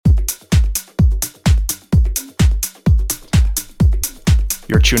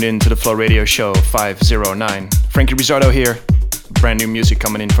You're tuned in to the Flow Radio Show 509. Frankie Rizzardo here. Brand new music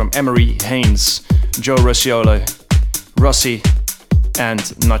coming in from Emery Haynes, Joe Rossiole, Rossi, and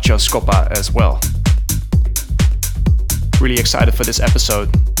Nacho Scopa as well. Really excited for this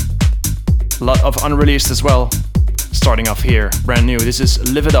episode. A lot of unreleased as well. Starting off here, brand new. This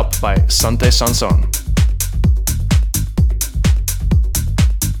is Live It Up by Sante Sanson.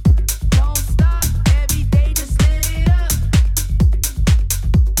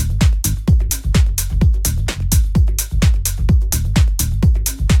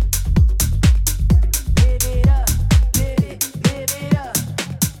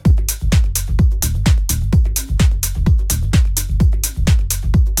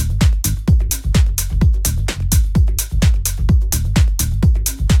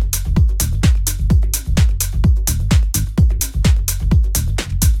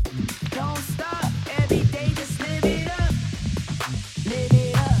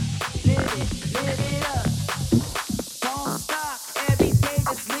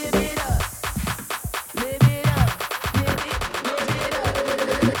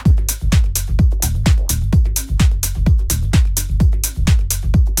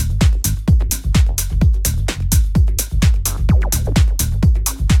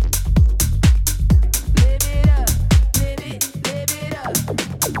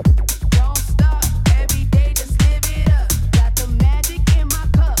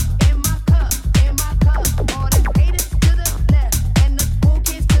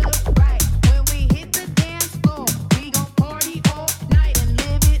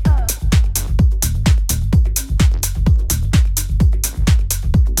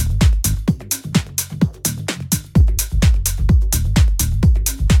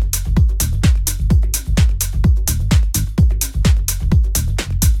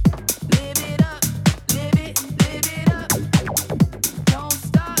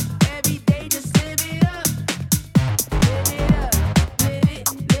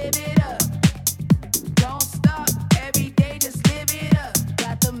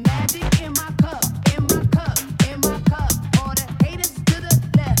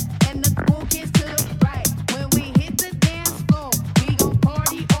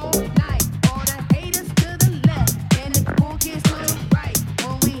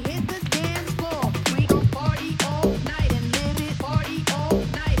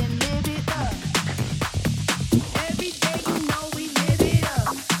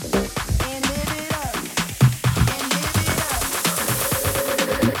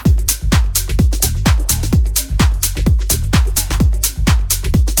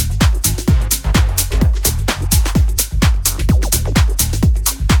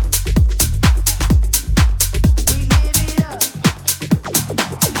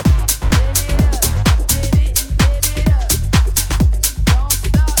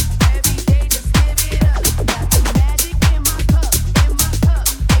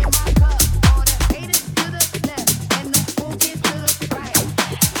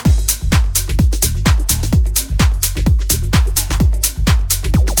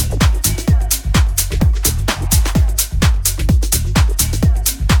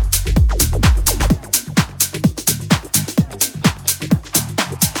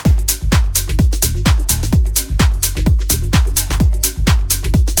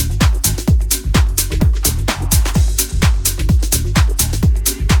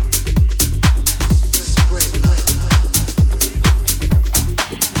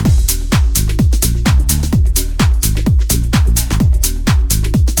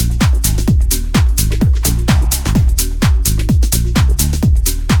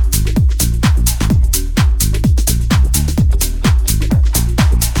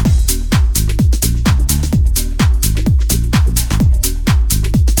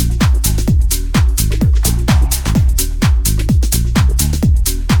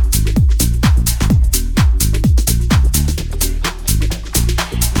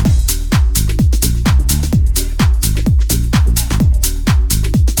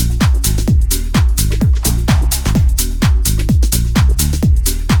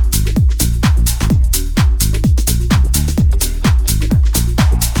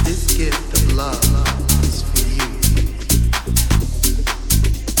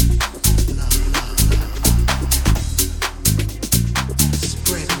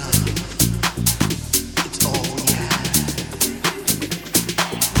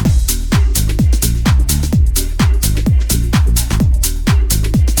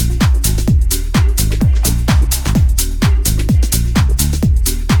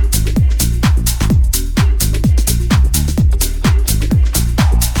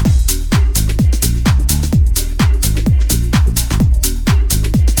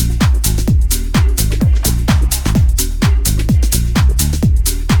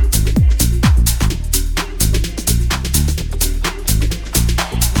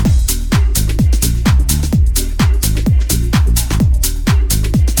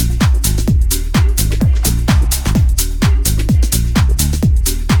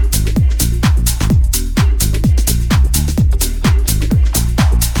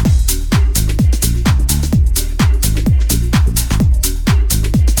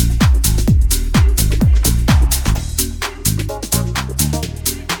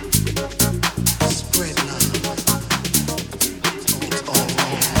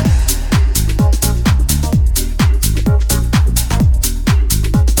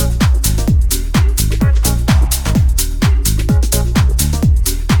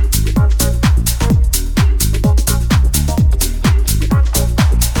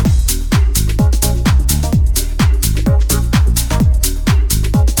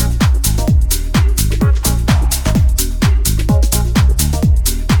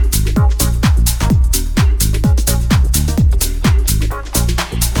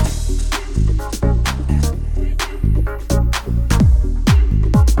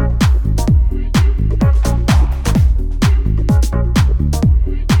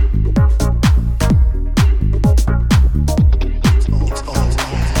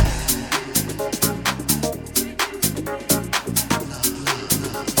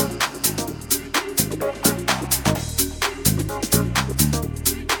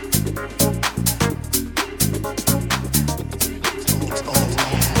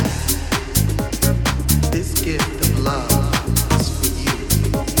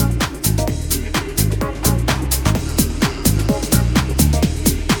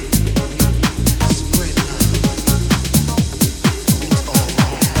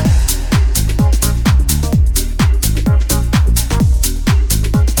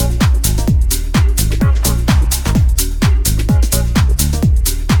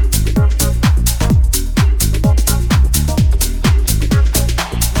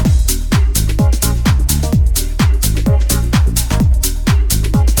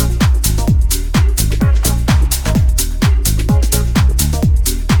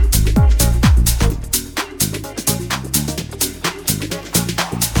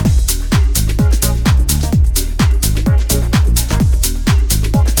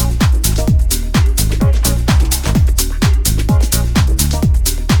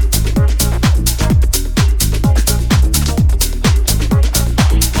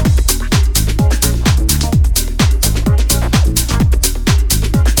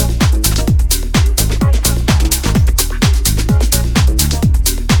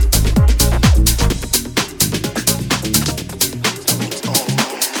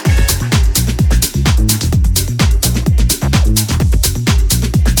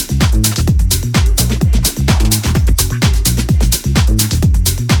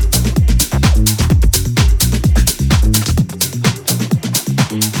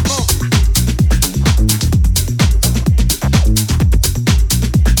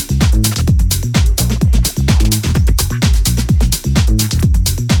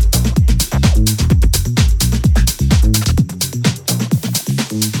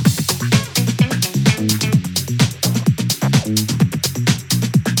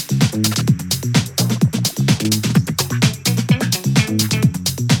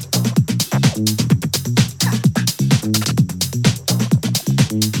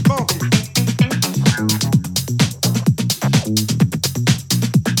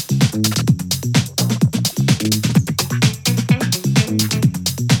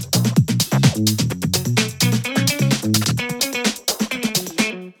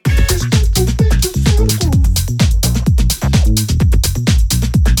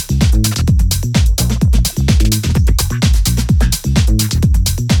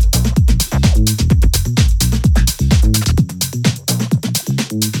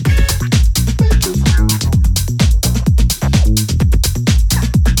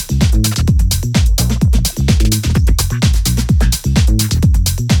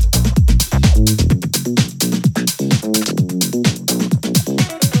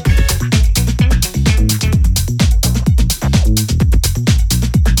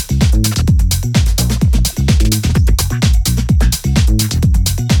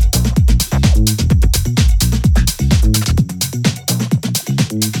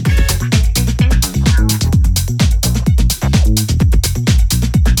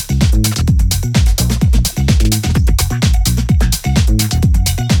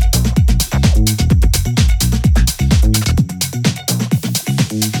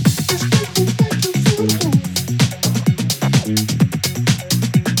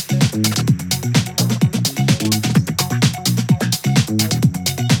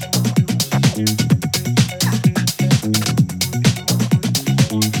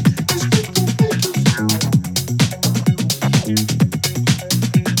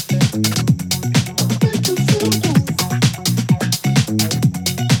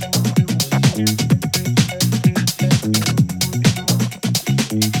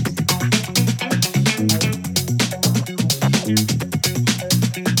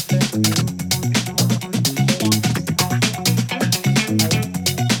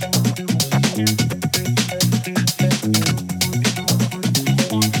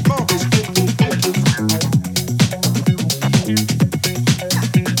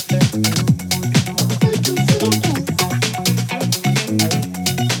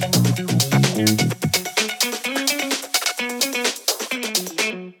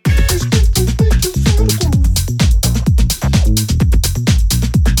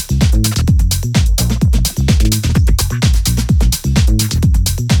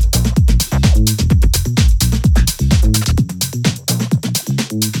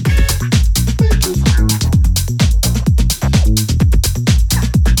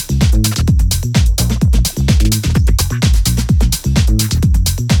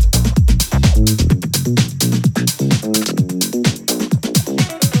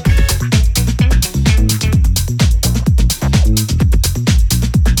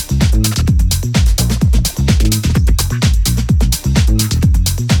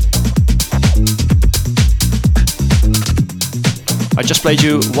 just played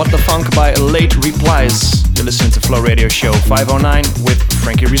you What the Funk by Late Replies. You're listening to Flow Radio Show 509 with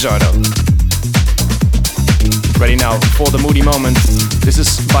Frankie Rizzardo. Ready now for the moody moment. This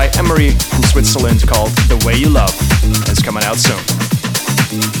is by Emery from Switzerland called The Way You Love. It's coming out soon.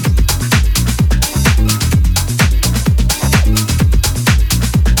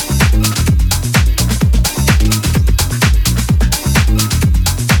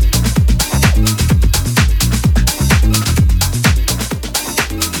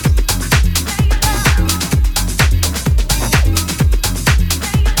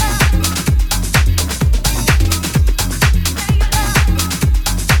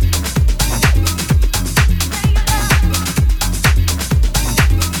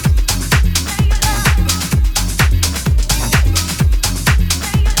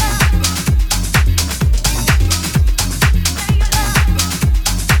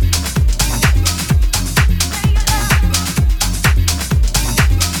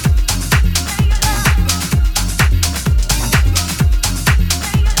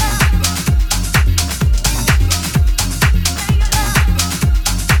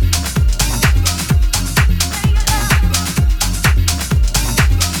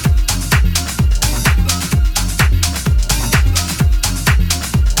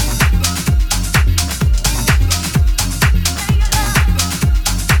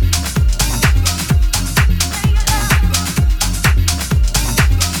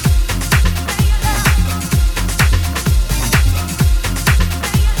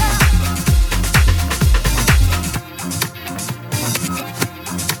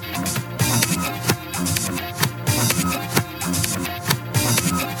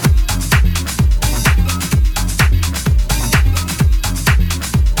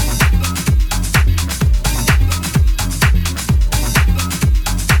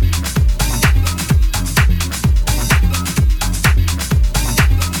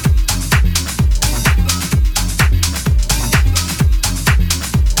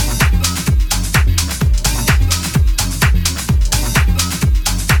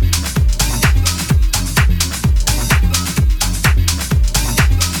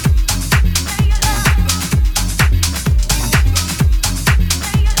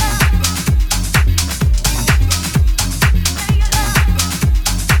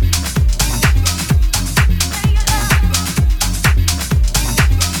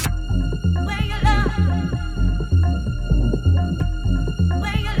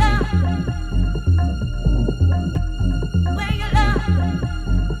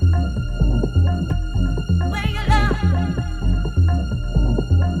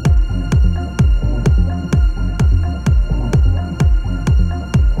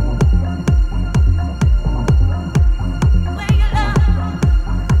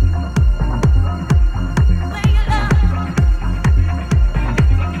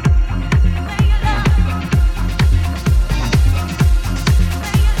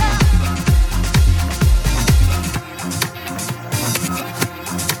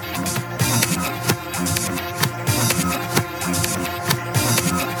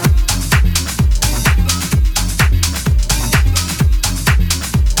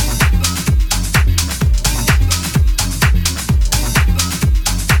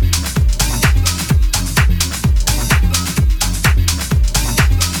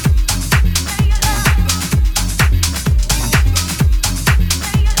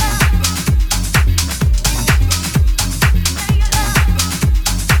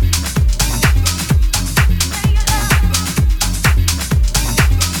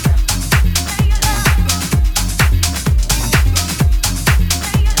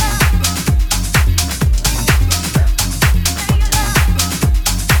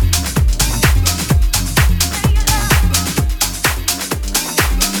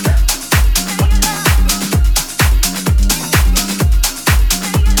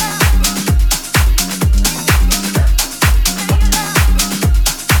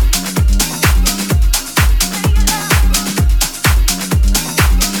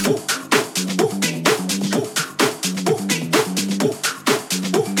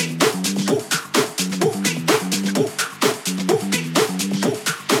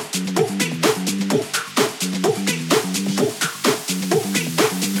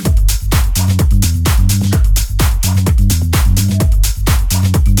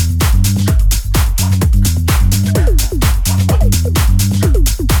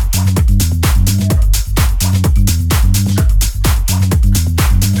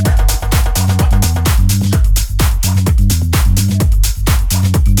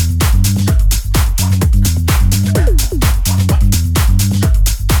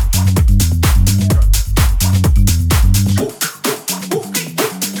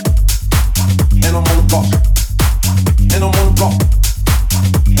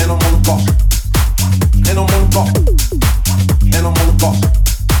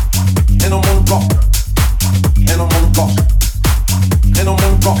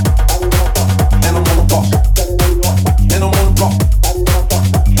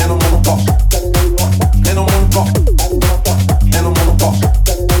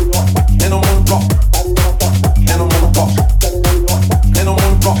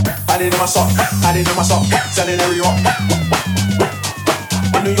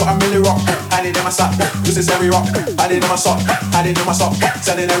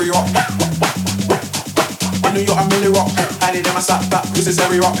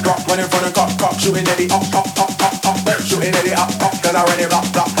 Shooting at it up, shooting at it up, cause I run it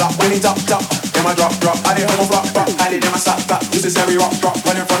rock, when it up, in my drop, I did home rock, I did in my sock, this is every rock,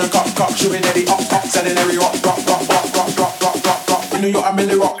 running from the cop, shooting at it up, selling every rock, in New York, I'm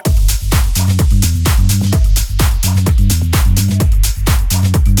really rock.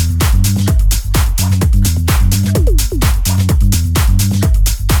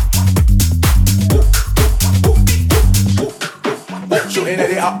 Shooting at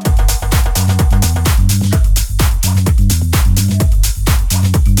it up.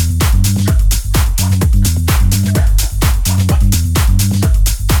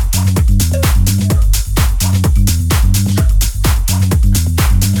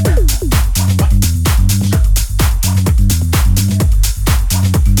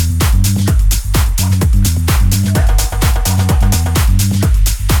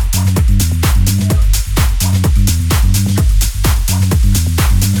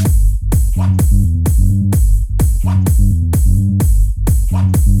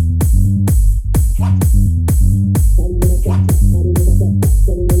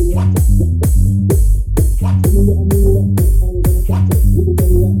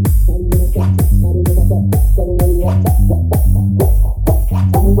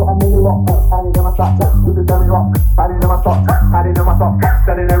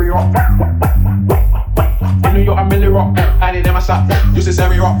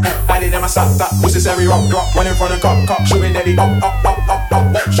 Rock, running from the cop, shooting at it up,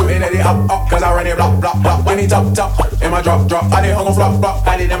 shooting at it up, cause I run it block, when it up, in my drop, I did hung on flop,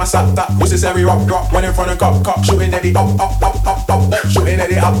 I did in my sock, this is every rock, running from the cop, shooting at it up, shooting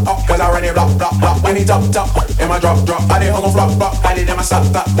at it up, cause I run it block, when it up, in my drop, I did hung on flop, I did in my sock,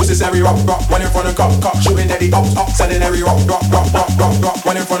 this is every rock, running from the cop, shooting at it up, selling every rock,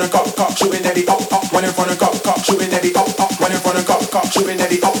 running from the cop, shooting at it up, running from the cop, shooting at it up, running from the cop, shooting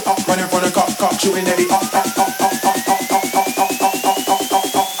at it up, running from the cop, shooting at it up.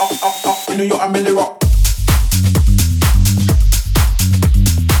 In New York, I'm really rock.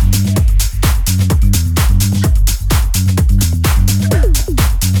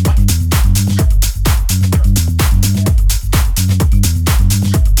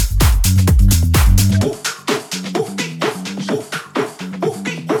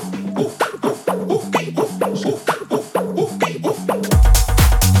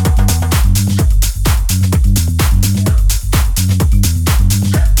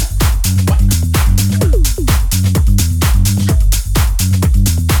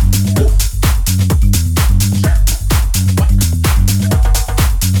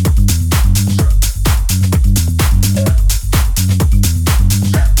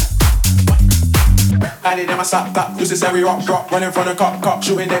 This is every rock, running from the cop,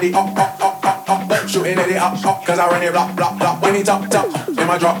 shooting at it up, shooting at it up, cause I run it block, when it up, in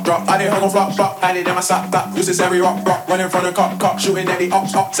my drop, I did hung on flop, I did in my sock, this is every rock, running from the cop, shooting at it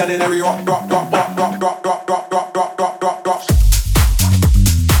up, selling every rock.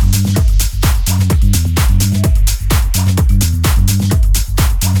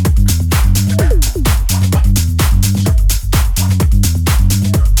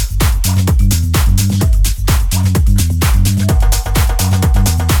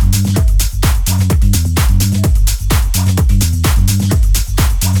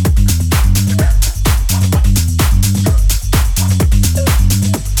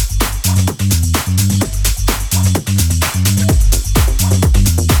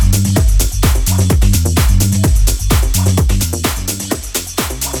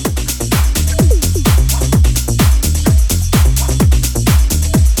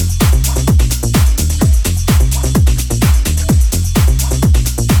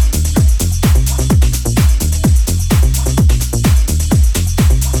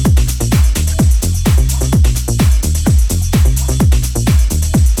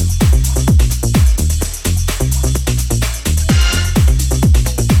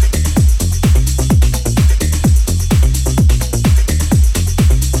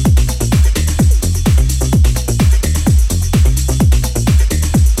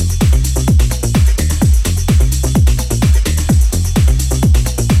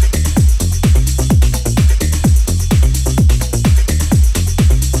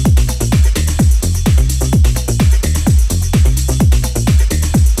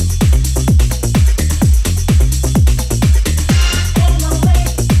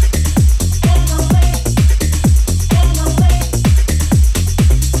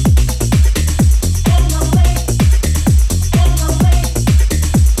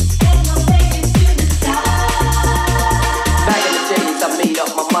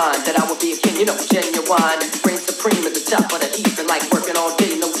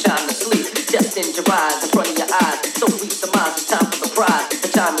 in your eyes, in front of your eyes. So we surmise it's time for the prize. The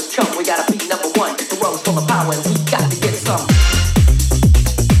time has come, we gotta be number one. The world's full of power and we got to get some.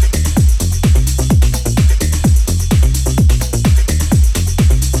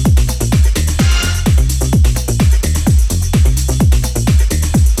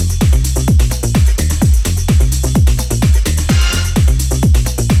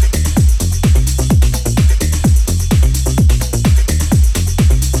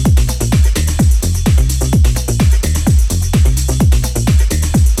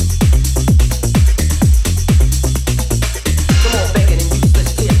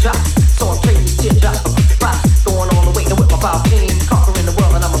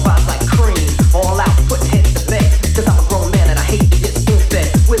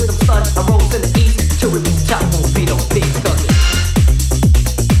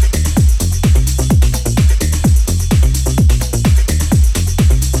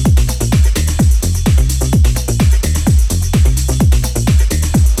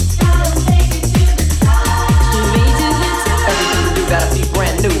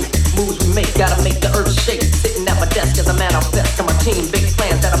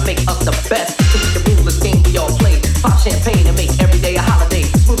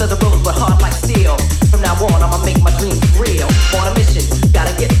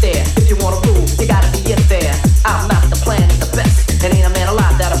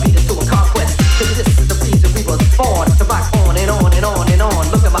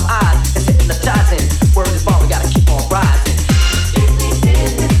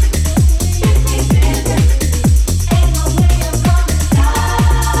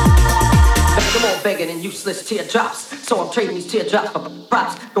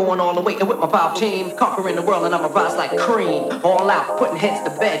 Conquering the world and I'ma rise like cream. All out, putting heads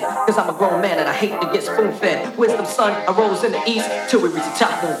to bed. Cause I'm a grown man and I hate to get spoon fed. Wisdom son, I rose in the east. Till we reach the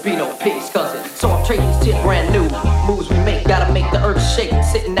top, won't be no peace. Cause it, so I'm trading these tears brand new. Moves we make, gotta make the earth shake.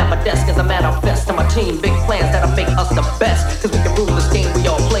 Sitting at my desk as I'm at our best. To my team, big plans that'll make us the best. Cause we can rule this game we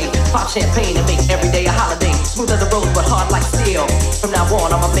all play. Pop champagne and make every day a holiday. Smooth as a road but hard like steel. From now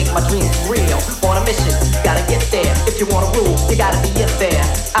on, I'ma make my dreams real. On a mission, gotta get there. If you wanna rule, you gotta be in there.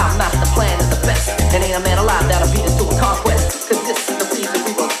 Our master plan is the best. And ain't a man alive that'll beat us to a conquest. Cause this is the reason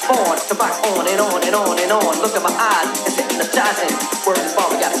we were born. To rock on and on and on and on. Look at my eyes, it's hypnotizing. Word is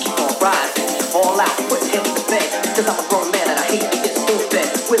born, we gotta keep on rising. All out, put heads to bed. Cause I'm a grown man and I hate to get spoon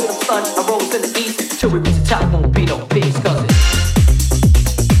fed. Wisdom son, I rose in the east. Till we reach the top, won't be no peace. Cause it's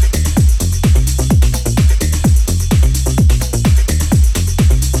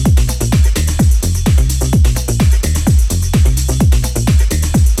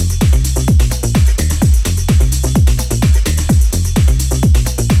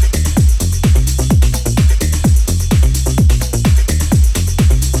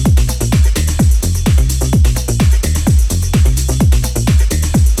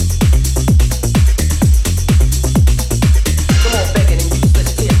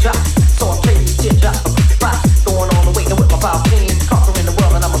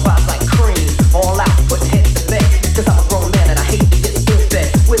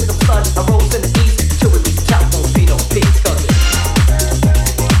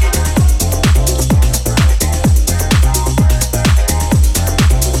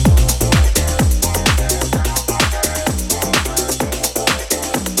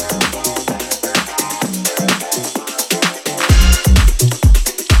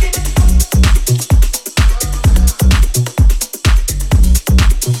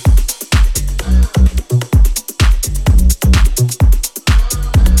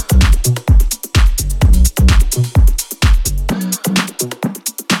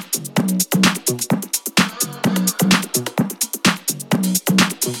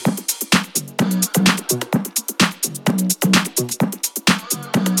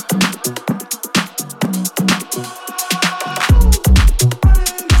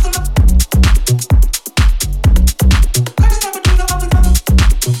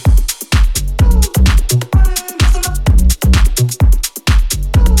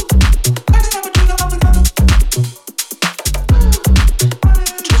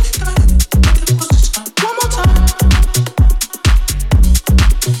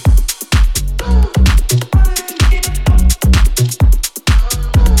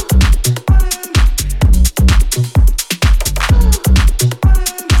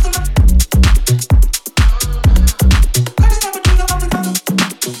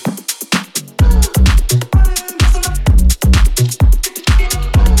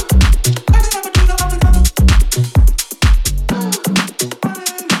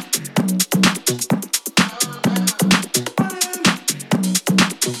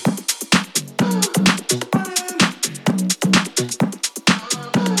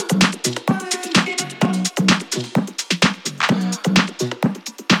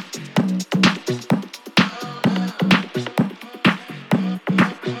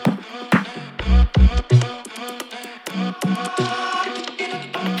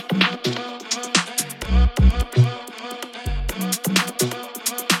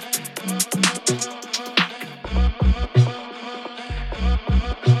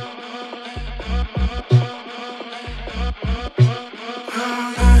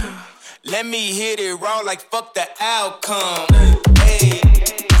Let me hit it raw like fuck the outcome. Hey.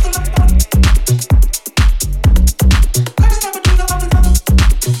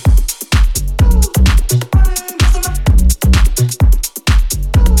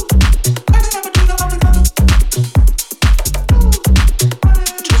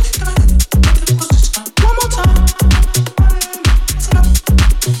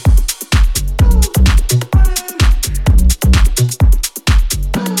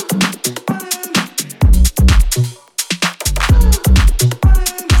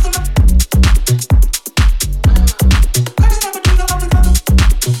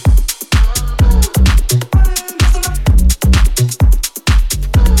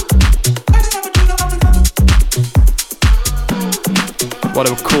 What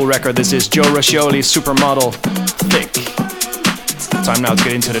a cool record this is. Joe Roscioli, Supermodel, Thick. Time now to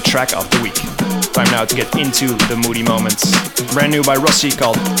get into the track of the week. Time now to get into the moody moments. Brand new by Rossi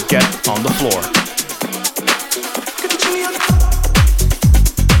called Get on the Floor.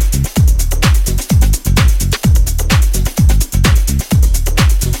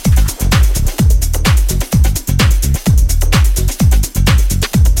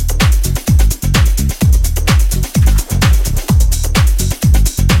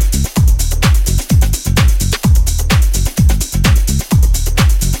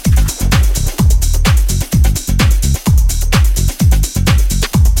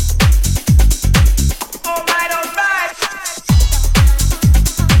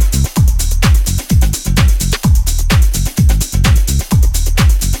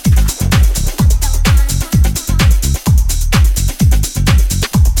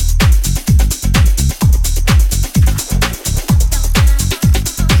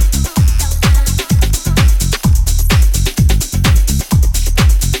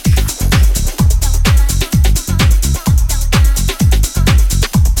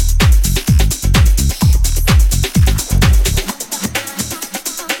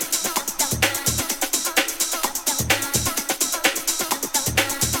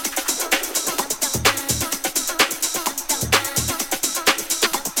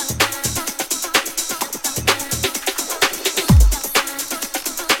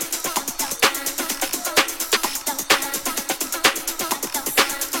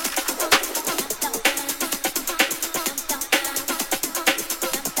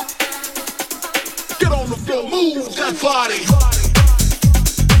 Move that body.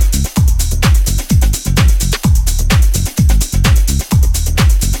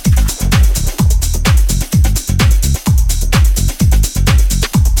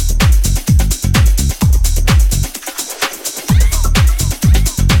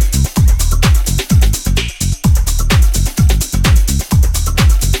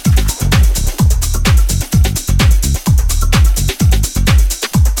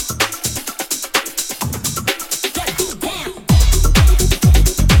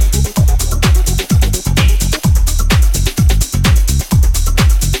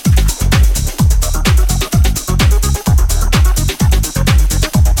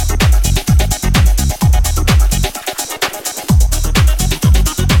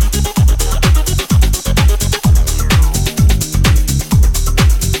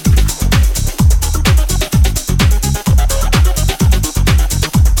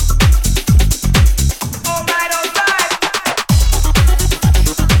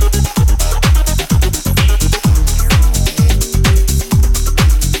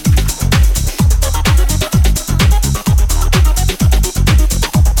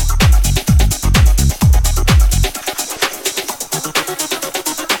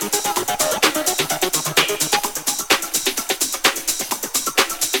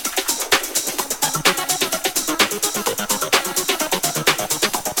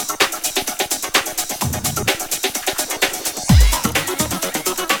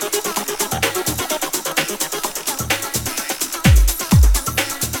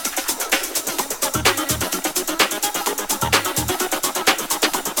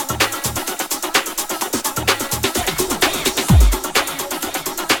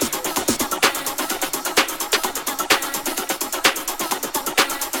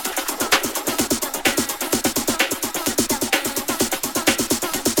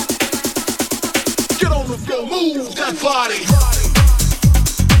 Move that body.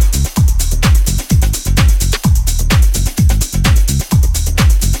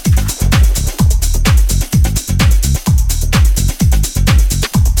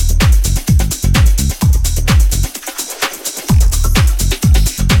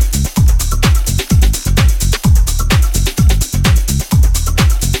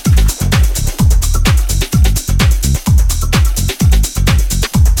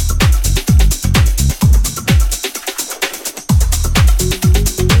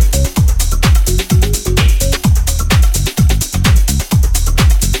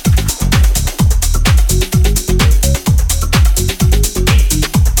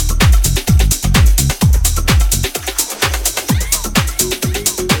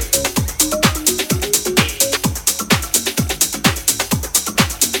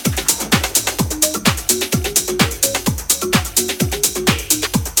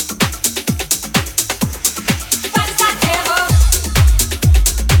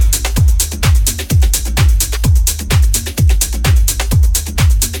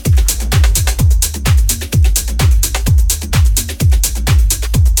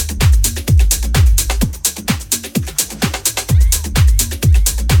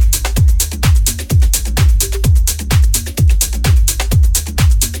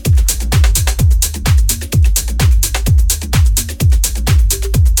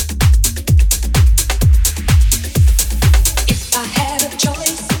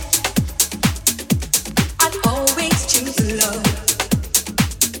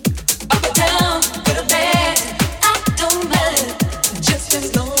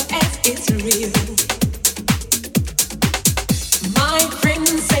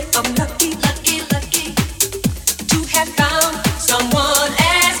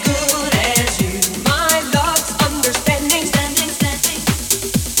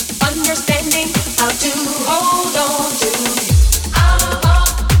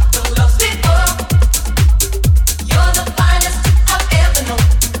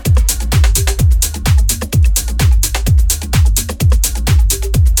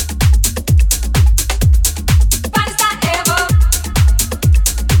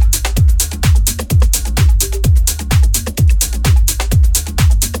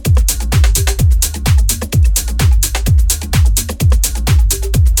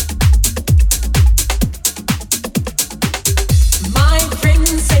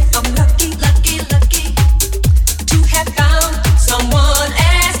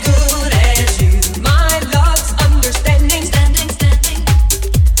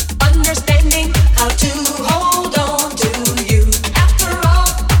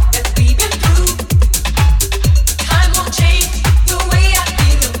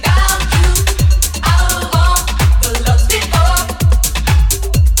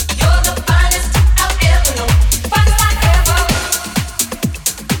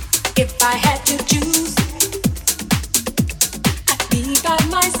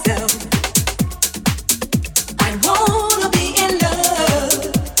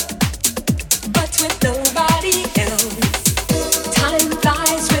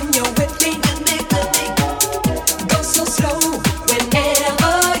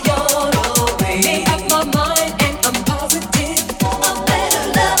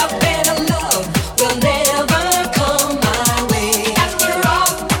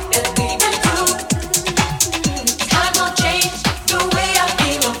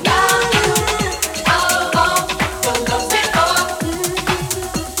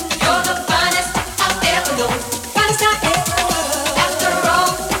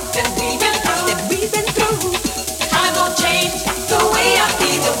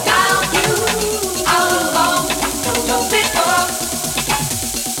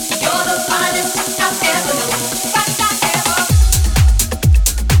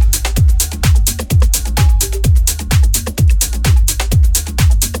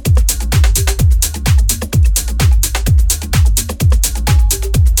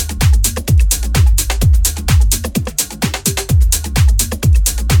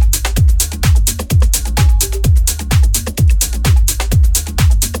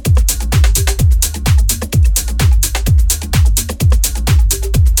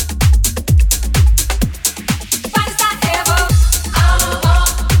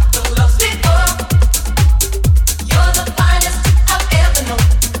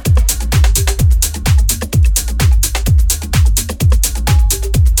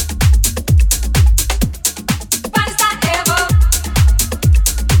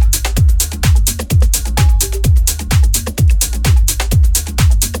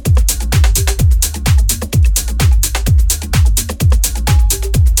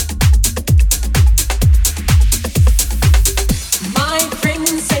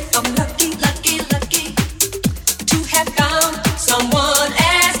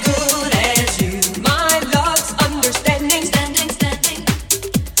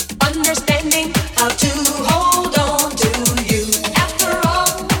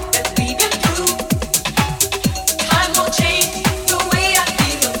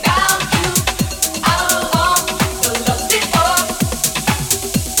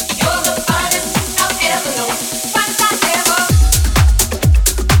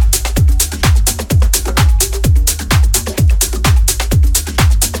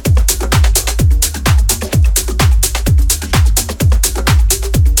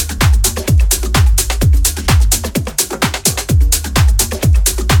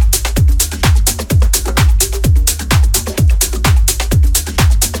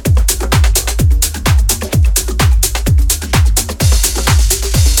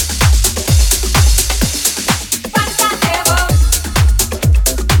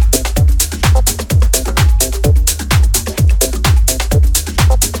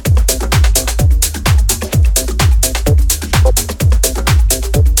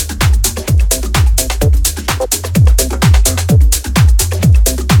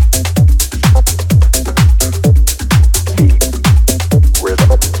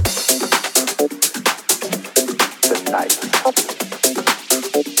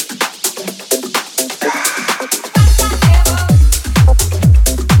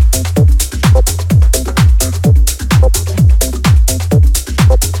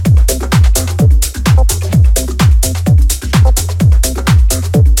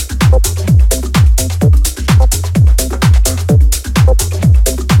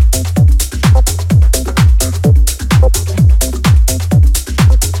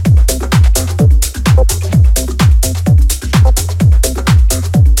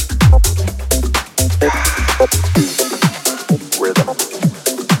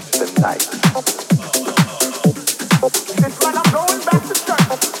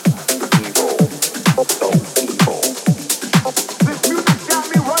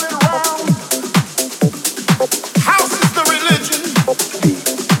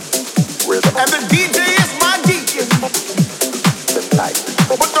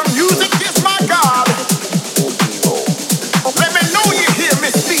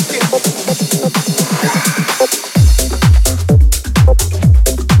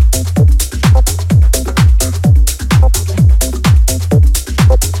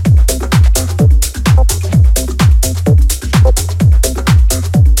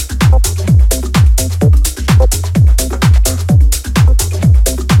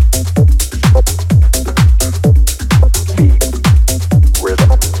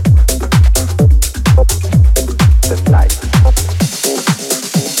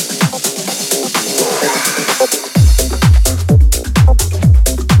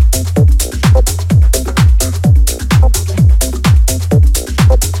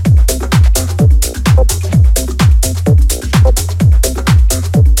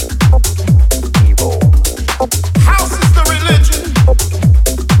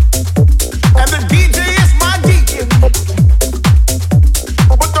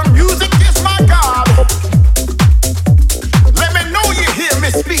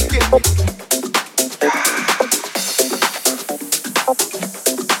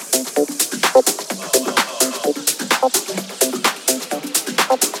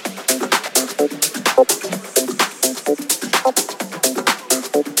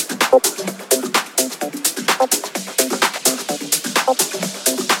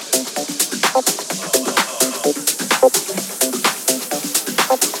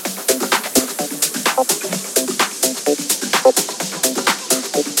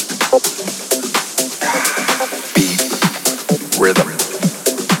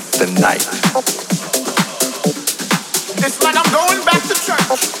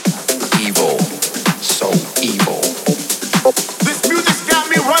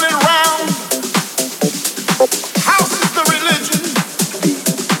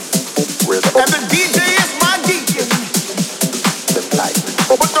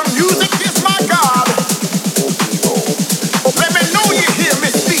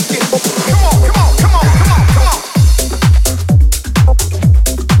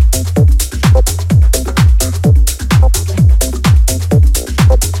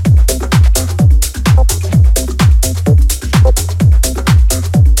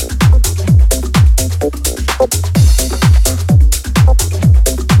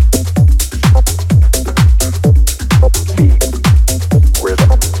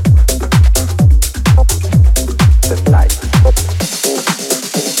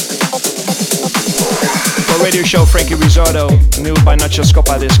 Show, Frankie Rizzardo, new by Nacho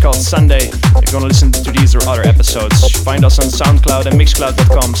Scopa. This is called Sunday. If you want to listen to these or other episodes, find us on SoundCloud and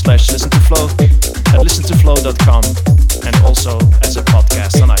Mixcloud.com/listen-to-flow, at listen-to-flow.com, and also as a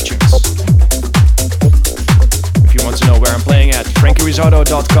podcast on iTunes. If you want to know where I'm playing at,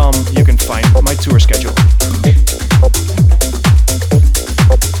 FrankieRizzardo.com, you can find my tour schedule.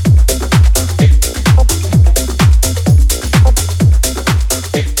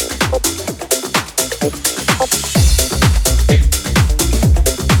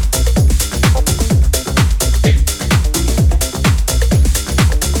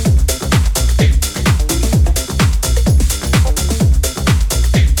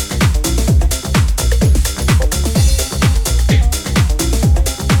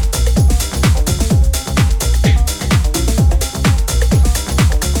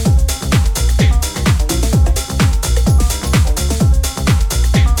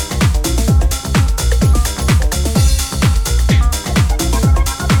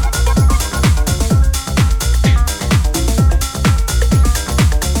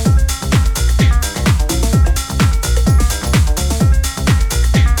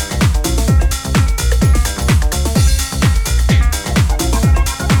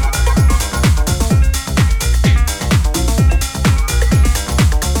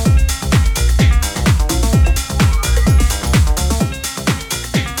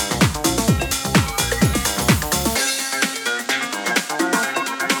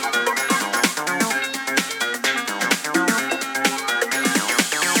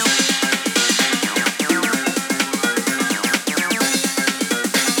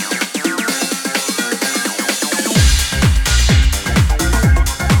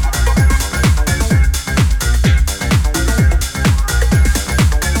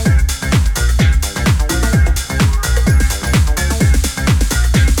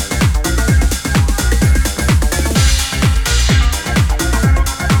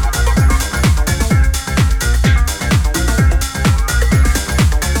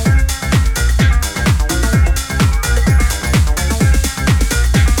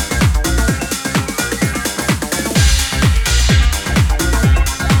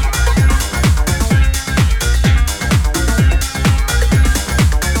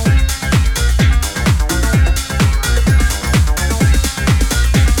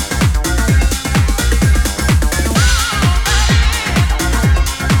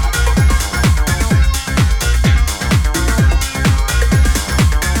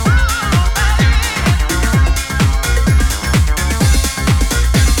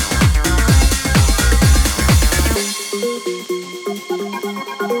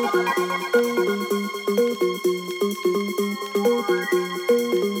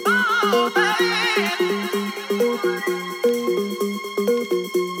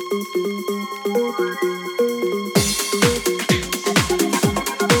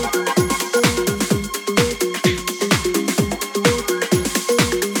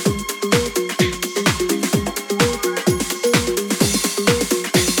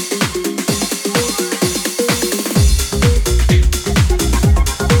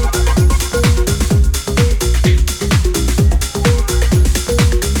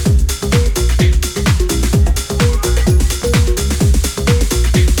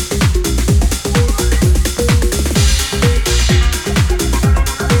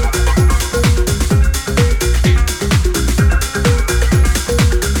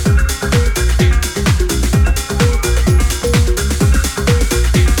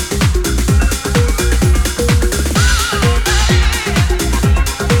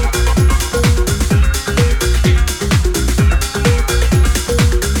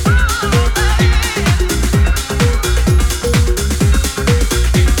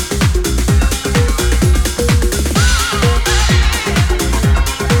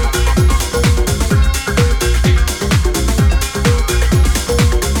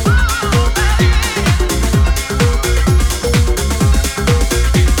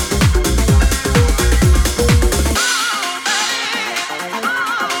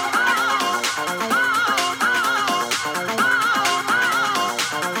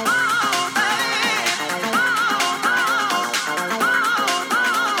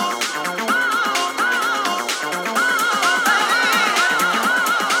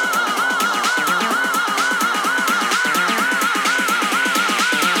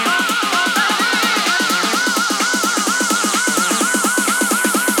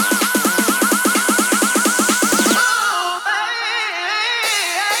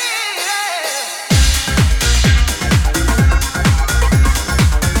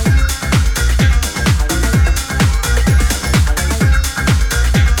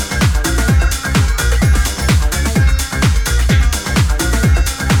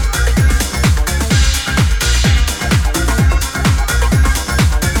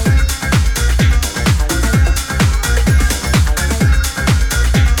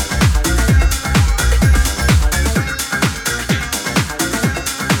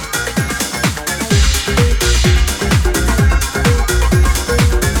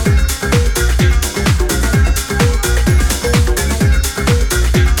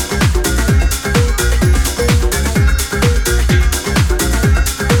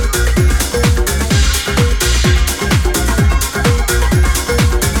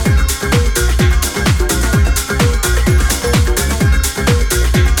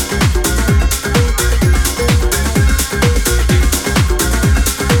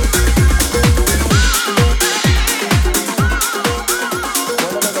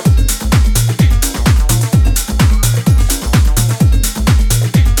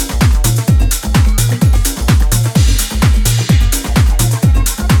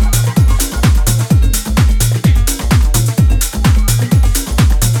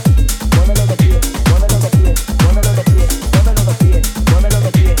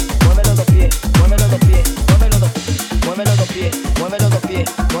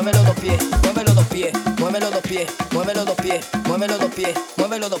 pies,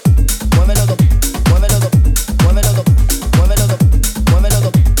 muévelo dos, muévelo dos, muévelo dos, muévelo dos, muévelo dos, muévelo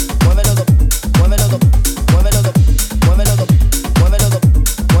dos, muévelo dos, muévelo dos, muévelo dos, muévelo dos, muévelo dos,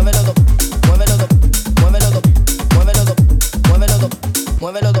 muévelo dos, muévelo dos, muévelo dos, muévelo dos, muévelo dos,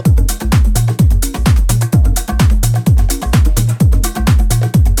 muévelo dos.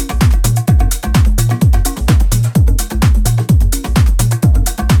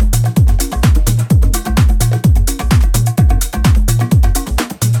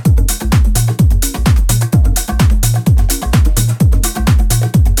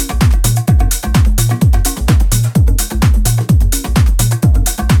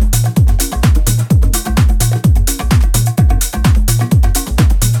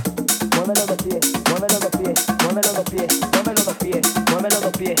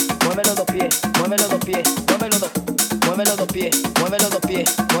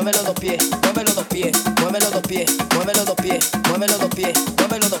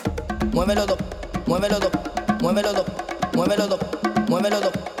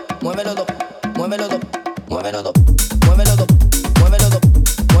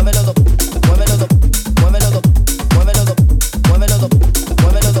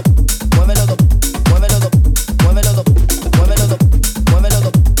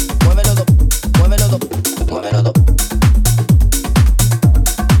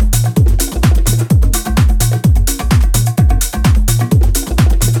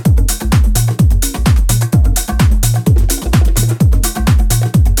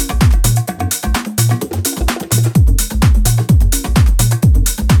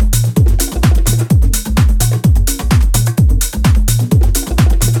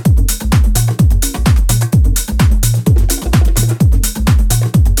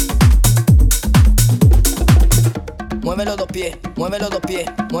 Muévelo dos pies, muévelo dos pies,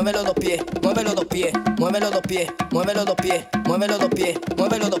 muévelo dos pies, muévelo dos pies, muévelo dos pies, muévelo dos pies, muévelo dos pies,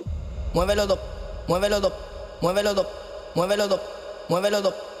 muévelo dos, muévelo dos, muévelo dos, muévelo dos, muévelo dos, muévelo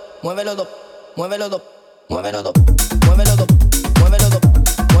dos, muévelo dos, muévelo dos, muévelo dos, muévelo dos.